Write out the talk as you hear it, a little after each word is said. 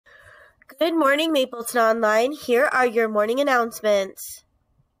Good morning, Mapleton Online. Here are your morning announcements.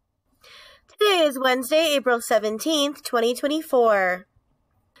 Today is Wednesday, April 17th, 2024.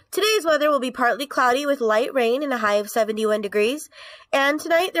 Today's weather will be partly cloudy with light rain and a high of 71 degrees. And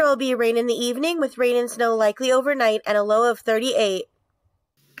tonight there will be rain in the evening with rain and snow likely overnight and a low of 38.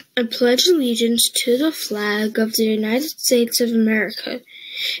 I pledge allegiance to the flag of the United States of America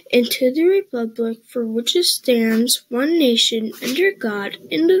and to the republic for which it stands, one nation, under God,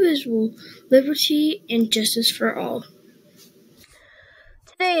 indivisible, liberty, and justice for all.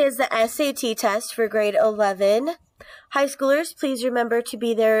 Today is the SAT test for grade 11. High schoolers, please remember to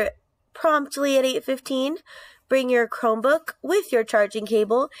be there promptly at 8:15. Bring your Chromebook with your charging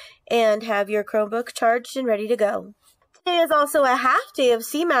cable and have your Chromebook charged and ready to go. Today is also a half day of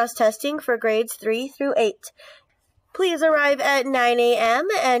CMAS testing for grades 3 through 8. Please arrive at 9 a.m.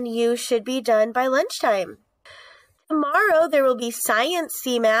 and you should be done by lunchtime. Tomorrow there will be Science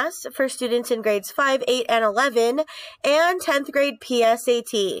CMAS for students in grades 5, 8, and 11 and 10th grade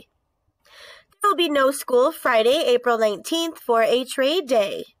PSAT. There will be no school Friday, April 19th for a trade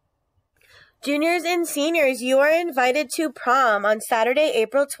day. Juniors and seniors, you are invited to prom on Saturday,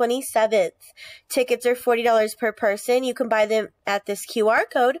 April 27th. Tickets are $40 per person. You can buy them at this QR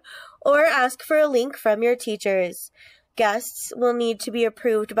code or ask for a link from your teachers. Guests will need to be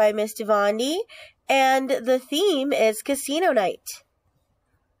approved by Miss Devandi, and the theme is Casino Night.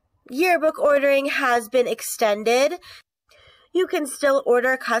 Yearbook ordering has been extended. You can still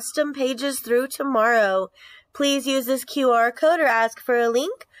order custom pages through tomorrow. Please use this QR code or ask for a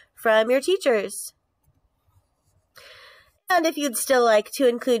link from your teachers. And if you'd still like to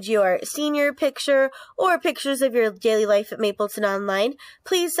include your senior picture or pictures of your daily life at Mapleton Online,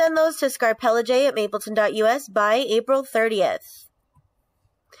 please send those to scarpellaj@mapleton.us by April 30th.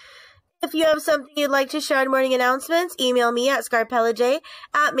 If you have something you'd like to share on morning announcements, email me at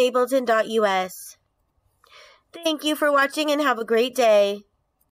scarpellaj@mapleton.us. Thank you for watching and have a great day.